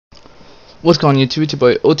What's going on YouTube? It's your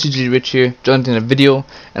boy OTG Rich here, joined in a video,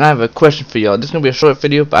 and I have a question for y'all. This is gonna be a short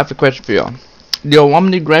video, but I have a question for y'all. Do y'all want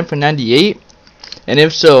me to grind for 98? And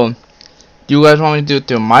if so, do you guys want me to do it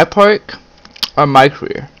through my park or my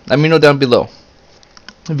career? Let me know down below.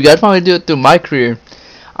 If you guys want me to do it through my career,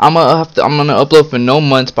 I'm gonna upload for no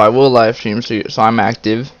months, but I will live stream, so I'm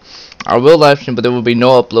active. I will live stream, but there will be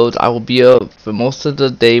no uploads. I will be up for most of the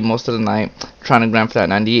day, most of the night, trying to grind for that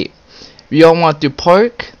 98. If y'all want to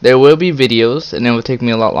park, there will be videos, and it will take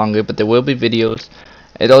me a lot longer, but there will be videos.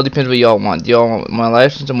 It all depends what y'all want. Do y'all want my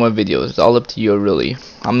live streams or more videos? It's all up to you, really.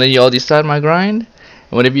 I'm letting y'all decide my grind,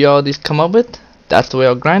 and whatever y'all just come up with, that's the way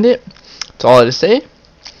I'll grind it. That's all I have to say.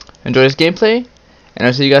 Enjoy this gameplay, and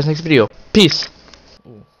I'll see you guys next video. Peace.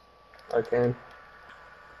 Ooh. I can.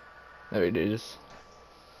 There it is.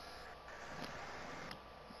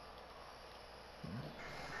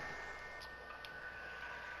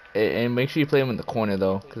 And make sure you play them in the corner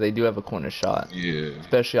though, because they do have a corner shot. Yeah.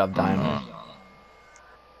 Especially off diamond.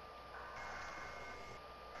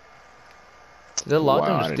 Did it lock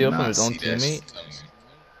him to steal from his own teammate?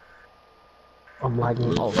 I'm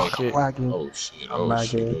lagging. Oh shit. Oh shit. I'm Oh lagging.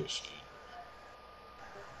 shit. Oh shit.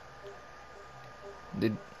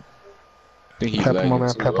 Did I think he's Pep lagging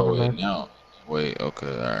moment, too. pep Oh wait, moment. now. Wait, okay,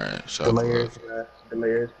 alright. The layers, bruh. The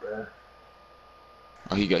layers, bruh.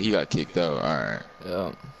 Oh, he got kicked out. Alright.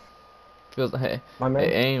 yeah. Feels like My man.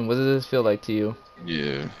 hey Aim, what does this feel like to you?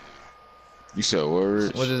 Yeah. You said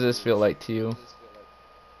words? What does this feel like to you?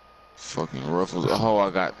 Fucking ruffles. Oh, I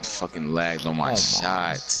got fucking lagged on my Oh,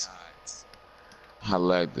 shots. I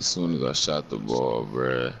lagged as soon as I shot the ball,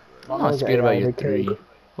 bruh. I'm not scared about your three.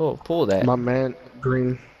 Oh, pull that. My man,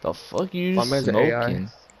 green. The fuck you My man's AI. smoking?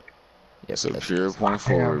 It's Yep, a pure point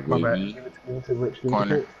Hang forward, on, my bad. baby. Give it to Rich. Give it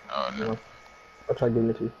Corner. to Oh no. I'll try giving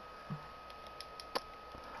it to you.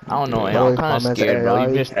 I don't know, Yeah. and I'm My kinda man's scared, bro. You AI,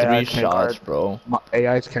 missed AI 3 can't shots, guard. bro. My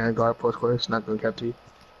AI's can't guard post course, not gonna cap to you.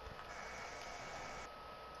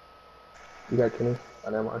 You got Kenny? Oh,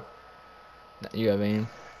 never mind. You have aim.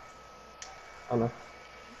 Oh no.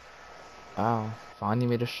 Wow, finally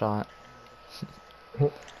made a shot.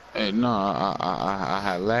 Hey, no, I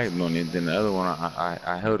had lagged on it. Then the other one,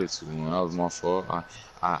 I held it too long. That was my fault.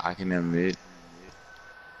 I can admit.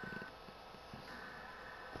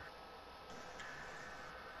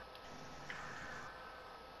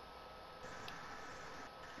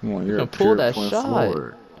 Come on, You you're a can pull pure that point shot.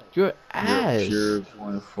 forward. You're You're a ass. pure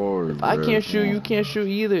point forward, If I bro. can't Come shoot, you on. can't shoot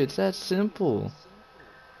either. It's that simple.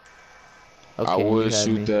 I Okay, you would had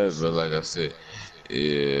shoot me. that, but like I said,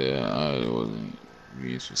 yeah, I wasn't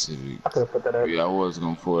being specific. I could've put that up. Yeah, I was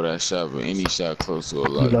gonna pull that shot, but any shot close to a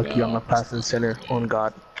You lucky I'm lockdown. not passing center. On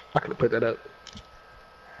God. I could've put that up.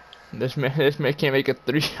 This man can't make a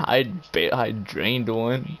 3. I drained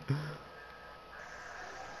one.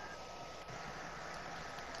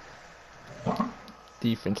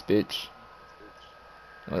 Defense, bitch.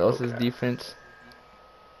 What else is defense?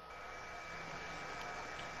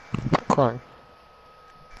 Crying.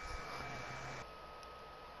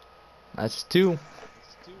 That's 2.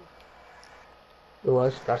 It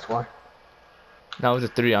was. That's why. That was a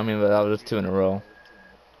 3. I mean, but that was 2 in a row.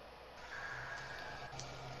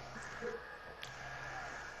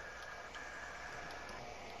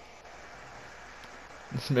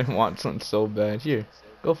 This man wants one so bad. Here,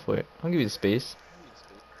 go for it. I'll give you the space.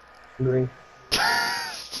 Green.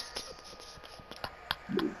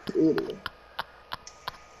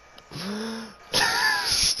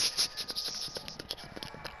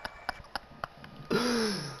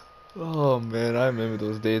 Oh man, I remember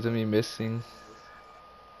those days of me missing.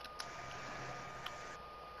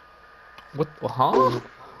 What? Huh?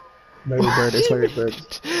 Larry Bird. It's Larry Bird.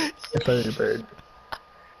 It's Larry Bird.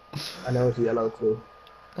 I know it's yellow too.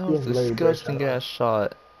 That was a Larry Bird disgusting shot. ass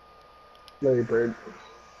shot. Larry Bird.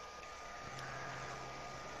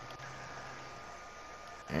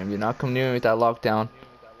 And you're not coming near me with that lockdown.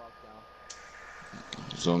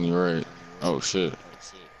 It's only right. Oh shit.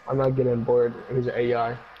 I'm not getting bored. He's an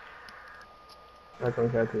AI. Not gonna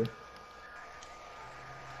catch you.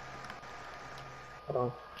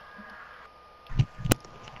 Hold on.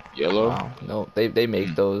 Yellow. Wow. No, they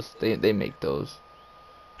make those. They make those.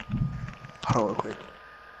 Hold on real quick.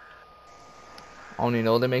 I only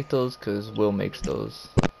know they make those because Will makes those.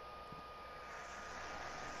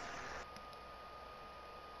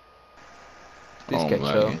 Please Oh, catch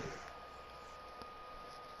my up. God.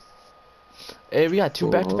 Hey, we got 2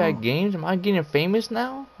 back-to-back Oh. games. Am I getting famous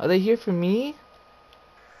now? Are they here for me?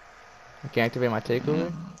 I can activate my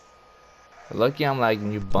takeover. Lucky I'm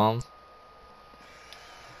lagging, you bum.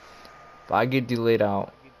 But I get delayed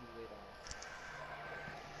out.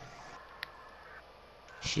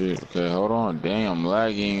 Shit. Okay, hold on. Dang, I'm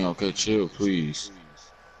lagging. Okay, chill, please.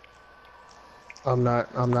 I'm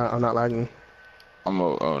not lagging.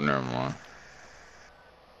 Oh, never mind.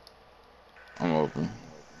 I'm open.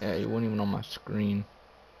 Yeah, you weren't even on my screen.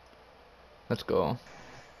 Let's go.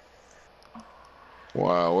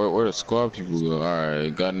 Wow, where the squad people go?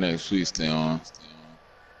 Alright, got next. Please stay on.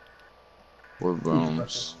 We're Who's your question?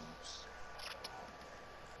 bums.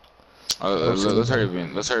 Oh, so you Let's hurry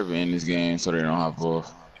up and end this game so they don't hop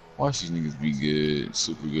off. Watch these niggas be good,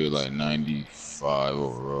 super good, like 95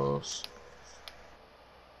 overalls.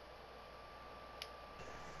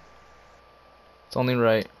 It's only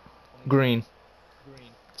right. Green.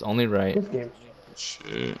 It's only right. this game.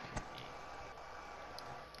 Shit.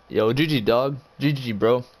 Yo, GG, dog. GG,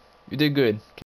 bro. You did good.